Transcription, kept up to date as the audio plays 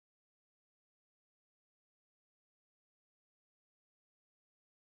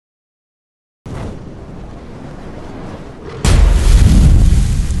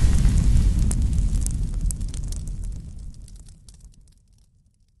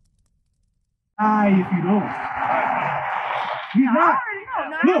if you don't. He's not.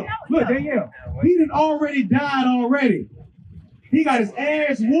 Look, Danielle. He done already died already. He got his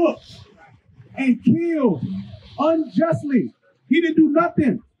ass whooped and killed unjustly. He didn't do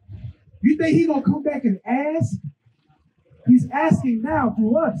nothing. You think he gonna come back and ask? He's asking now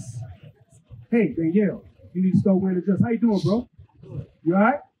through us. Hey, Danielle, you need to start wearing a dress. How you doing, bro? You all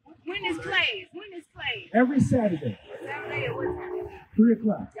right? When is plays? Every Saturday. Saturday at what time? 3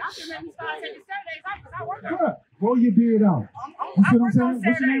 o'clock. Y'all can make me start taking Saturdays off because I work out. Bruh, grow your beard out. You see what I'm saying?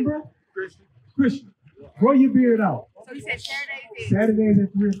 What's your name, bro? Christian. Grow your beard out. So you said Saturdays? Saturdays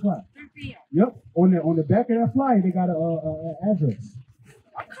at 3 o'clock. 3 p.m. Yep. On the back of that flyer, they got a address.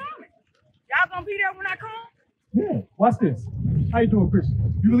 I'm coming. Y'all gonna be there when I come? Yeah. Watch this. How you doing,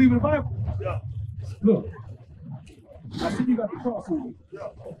 Christian? You believe in the Bible? Yeah. Look. I see you got the cross on you. Yeah.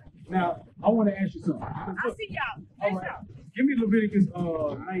 Now, I want to ask you something. I see y'all. All right. Give me Leviticus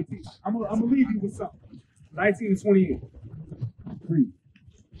 19. I'm gonna leave you with something. 19 and 28. Read.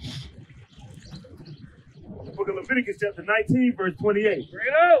 The book of Leviticus chapter 19, verse 28.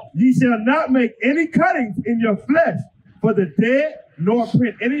 Ye shall not make any cuttings in your flesh for the dead, nor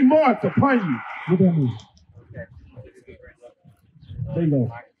print any marks upon you. What that mean? There you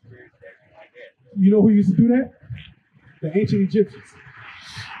go. You know who used to do that? The ancient Egyptians.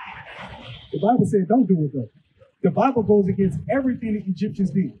 The Bible said don't do it though. The Bible goes against everything the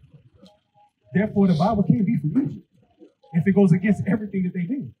Egyptians did. Therefore, the Bible can't be from Egypt if it goes against everything that they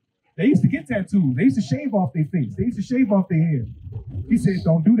did. They used to get tattoos. They used to shave off their face. They used to shave off their hair. He said,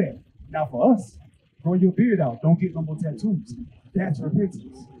 don't do that. Now for us, grow your beard out. Don't get no more tattoos. That's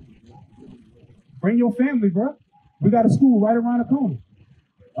repentance. Bring your family, bro. We got a school right around the corner.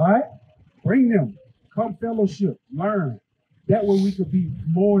 All right? Bring them. Come fellowship. Learn. That way we could be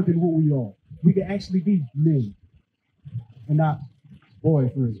more than what we are. We can actually be men and not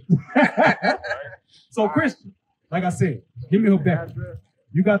boys. So Christian, like I said, give me her back.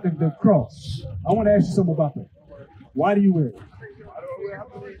 You got the cross. I want to ask you something about that. Why do you wear it?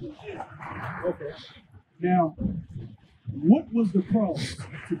 Okay. Now, what was the cross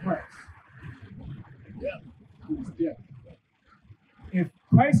to Christ? It was death. If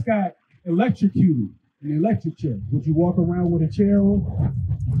Christ got electrocuted in an electric chair, would you walk around with a chair on?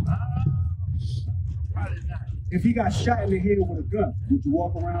 Probably not. If he got shot in the head with a gun, would you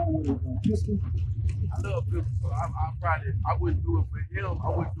walk around with a pistol? I love pistols, so I wouldn't do it for him. I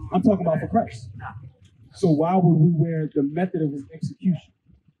wouldn't do it. I'm talking about for Christ. Nah. So why would we wear the method of his execution?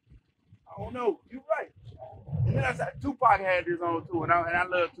 I don't know. You're right. And then I said Tupac had this on too, and I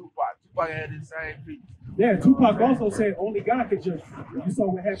love Tupac. Tupac had this same piece. Yeah, Tupac also said only God could judge you. You saw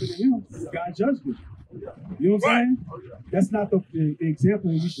what happened to him. God judged him. You know what I'm saying? Oh, yeah. That's not the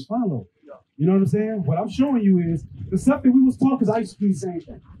example that we should follow. You know what I'm saying? What I'm showing you is the stuff that we was taught, because I used to do the same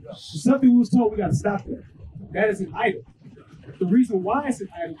thing. The stuff that we was taught, we got to stop that. That is an idol. The reason why it's an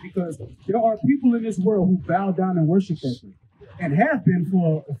idol is because there are people in this world who bow down and worship that thing, and have been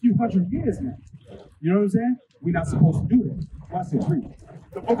for a few hundred years now. You know what I'm saying? We're not supposed to do that. Watch this, read.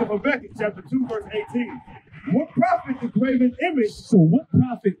 The book of Habakkuk, chapter 2, verse 18. What profit the graven image? So what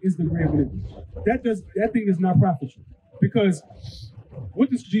profit is the graven image? That thing is not profitable. Because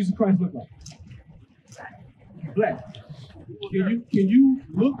what does Jesus Christ look like? Black. Can you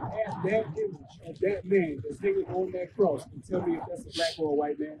look at that image of that man that's hanging on that cross and tell me if that's a black or a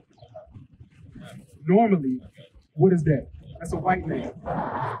white man? Normally, what is that? That's a white man.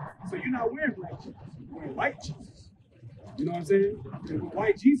 So you're not wearing black Jesus, you're wearing white Jesus. You know what I'm saying? And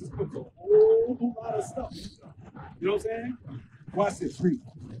white Jesus puts a whole lot of stuff. You know what I'm saying? Watch this, read.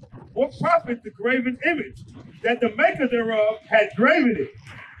 What profit the graven image that the maker thereof had graven it?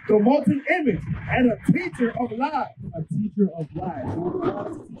 The molten image and a teacher of lies. A teacher of lies. You know why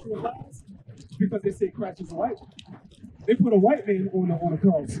it's a teacher of lies? Because they say Christ is a white man. They put a white man on the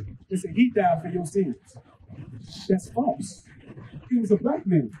cross. They said he died for your sins. That's false. He was a black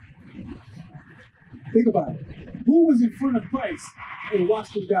man. Think about it. Who was in front of Christ and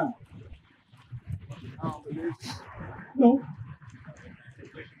watched him die? No.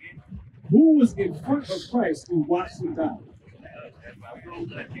 Who was in front of Christ and watched him die?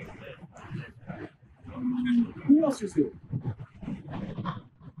 Who else was there?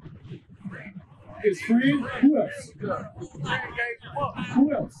 His friend? Who else?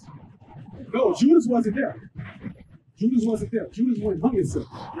 Who else? No, Judas wasn't there. Judas wasn't there. Judas went and hung himself.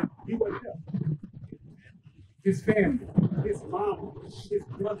 He wasn't there. His family, his mama, his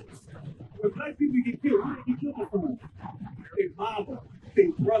brothers. When black people get killed, who they get killed from? Their mama,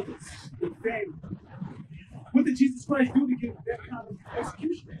 their brothers, their family. What did Jesus Christ do to get that kind of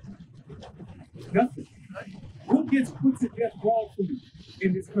execution? Nothing. Who gets put to death wrongfully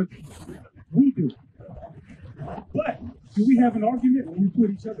in this country? We do. But do we have an argument when we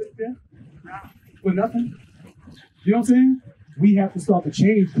put each other to death for nothing? You know what I'm saying? We have to start to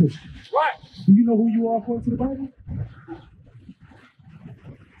change Christians. Right. Do you know who you are according to the Bible?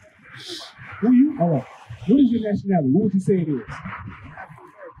 Who you? All right. What is your nationality? What would you say it is?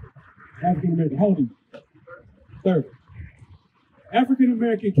 African American. How old are you? 30. African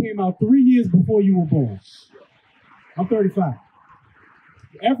American came out 3 years before you were born. I'm 35.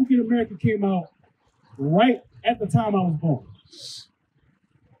 African American came out right at the time I was born.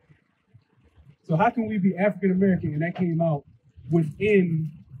 So how can we be African American and that came out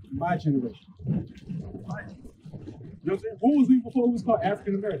within my generation? You know what I'm saying? What was we before we was called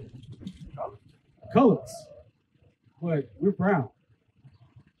African American? Colors. But we're brown.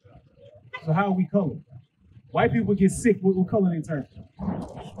 So how are we colored? White people get sick, what color they turn?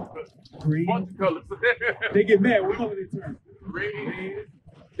 Green. They get mad, what color they turn? Red.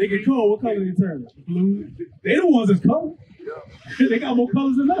 They get cold, what color they turn? Blue. They the ones that's colored. Yeah. They got more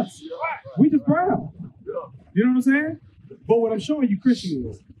colors than us. We just brown. Yeah. You know what I'm saying? But what I'm showing you, Christian,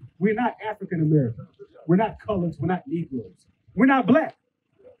 is we're not African American. We're not colors. We're not Negroes. We're not black.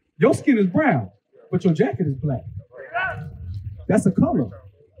 Your skin is brown, but your jacket is black. That's a color.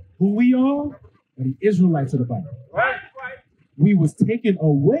 Who we are the Israelites of the Bible. We was taken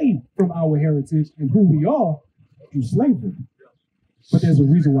away from our heritage and who we are through slavery. But there's a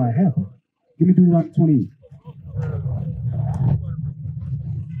reason why it happened. Give me Deuteronomy 28.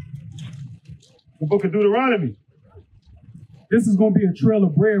 The book of Deuteronomy. This is going to be a trail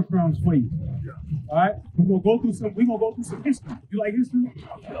of breadcrumbs for you. All right? We're going to go through some history. You like history?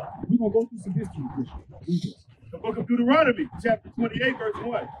 We're going to go through some history. The book of Deuteronomy, chapter 28, verse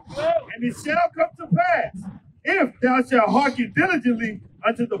 1. And it shall come to pass, if thou shalt hearken diligently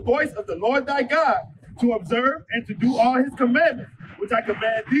unto the voice of the Lord thy God, to observe and to do all his commandments, which I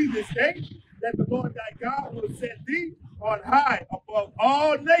command thee this day, that the Lord thy God will set thee on high above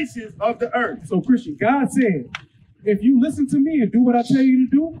all nations of the earth. So, Christian, God said, if you listen to me and do what I tell you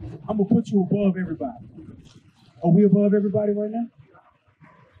to do, I'm going to put you above everybody. Are we above everybody right now?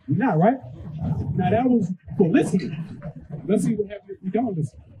 We're not, right? Now, that was for listening. Let's see what happens if we don't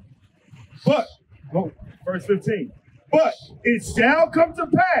listen. But, verse 15. But it shall come to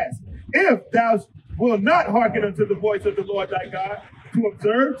pass, if thou wilt not hearken unto the voice of the Lord thy God, to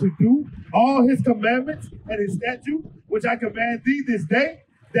observe, to do all his commandments and his statutes, which I command thee this day,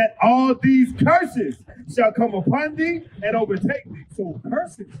 that all these curses shall come upon thee and overtake thee. So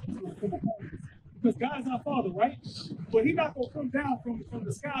curses will come upon us. Because God's our Father, right? But he's not going to come down from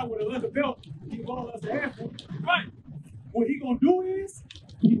the sky with a leather belt and give all us an answer. Right. What he's going to do is,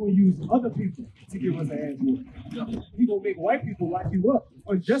 he's going to use other people to give us an answer. He's going to make white people lock you up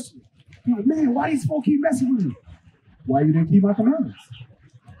unjustly. You're like, man, why these folks keep messing with me? Why you didn't keep my commandments?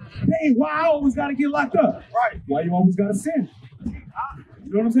 Hey, why I always got to get locked up? Right. Why you always got to sin? You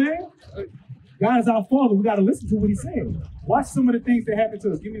know what I'm saying? God is our Father. We got to listen to what he's saying. Watch some of the things that happen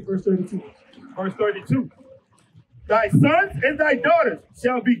to us. Give me verse 32. Verse 32. Thy sons and thy daughters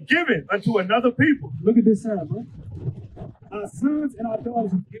shall be given unto another people. Look at this side, bro. Our sons and our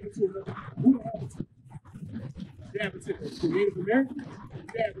daughters are given to another people. Who they happen to? They happen to the Native Americans,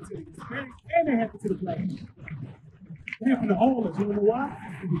 they happen to the Hispanics, and they happen to the black people. They happen to all of us. You know why?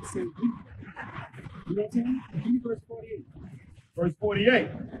 Because we're the same people. You know what I'm saying? Give me verse 48. Verse 48.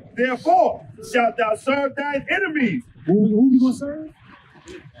 Therefore shalt thou serve thine enemies. Who we going to serve?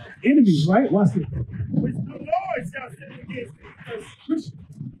 Enemies, right? Watch this. Which the Lord shall send against thee.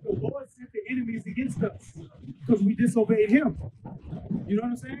 The Lord sent the enemies against us because we disobeyed him. You know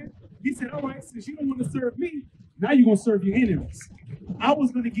what I'm saying? He said, all right, since you don't want to serve me, now you're going to serve your enemies. I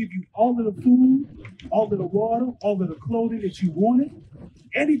was going to give you all of the food, all of the water, all of the clothing that you wanted.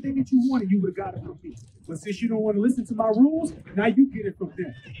 Anything that you wanted, you would have got it from me. But since you don't want to listen to my rules, now you get it from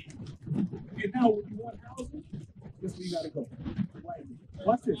them. And now when you want housing, that's where you got to go.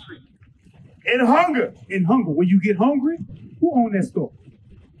 Watch this. In hunger. In hunger. When you get hungry, who own that store?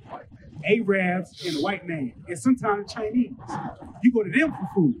 Arabs and a white man. And sometimes Chinese. You go to them for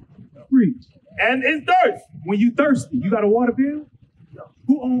food. Free. And in thirst. When you thirsty, you got a water bill?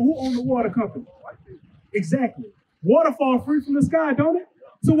 Who own the water company? Exactly. Water fall free from the sky, don't it?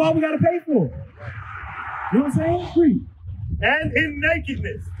 So why we got to pay for it? You know what I'm saying? Free. And in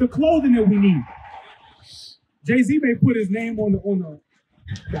nakedness. The clothing that we need. Jay-Z may put his name on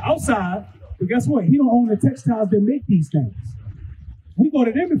the outside, but guess what? He don't own the textiles that make these things. We go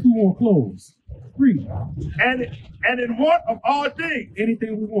to them if we want clothes. Free. And in want of all things.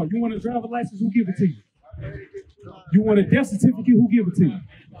 Anything we want. You want a driver's license? Who give it to you? You want a death certificate? Who give it to you?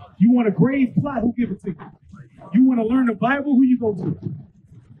 You want a grave plot? Who give it to you? You want to learn the Bible? Who you go to?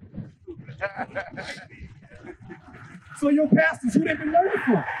 So your pastors, who they been learning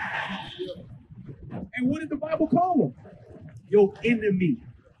from? And what did the Bible call them? Your enemy.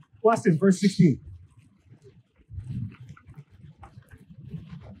 Watch this, verse 16.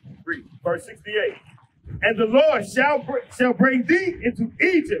 Read, verse 68. And the Lord shall bring thee into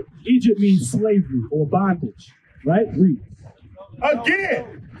Egypt. Egypt means slavery or bondage, right? Read.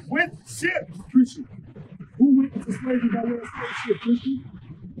 Again, with ships. Christian. Who went into slavery by way of slave ship, Christian?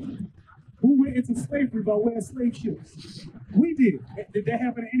 Who went into slavery by way of slave ships? We did. Did that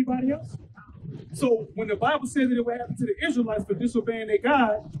happen to anybody else? So when the Bible says that it would happen to the Israelites for disobeying their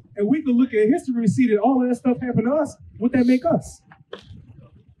God, and we can look at history and see that all of that stuff happened to us, what that make us?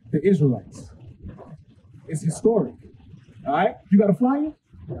 The Israelites. It's historic. All right? You got a flyer?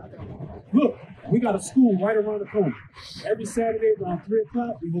 Look, we got a school right around the corner. Every Saturday around 3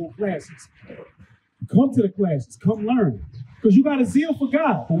 o'clock, we hold classes. Come to the classes. Come learn. Because you got a zeal for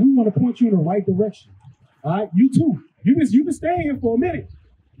God, but we want to point you in the right direction. All right? You too. You can stay here for a minute.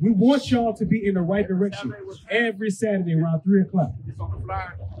 We want y'all to be in the right direction every Saturday around 3 o'clock. It's on the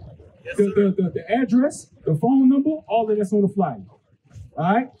flyer. Yes, The address, the phone number, all of that's on the flyer. All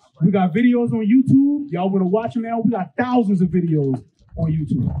right? We got videos on YouTube. Y'all want to watch them now? We got thousands of videos on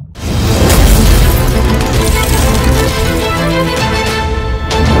YouTube.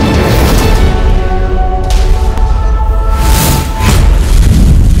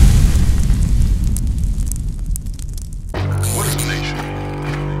 What is the nation?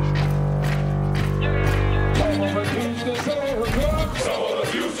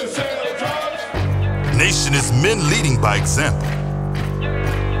 Nation is men leading by example.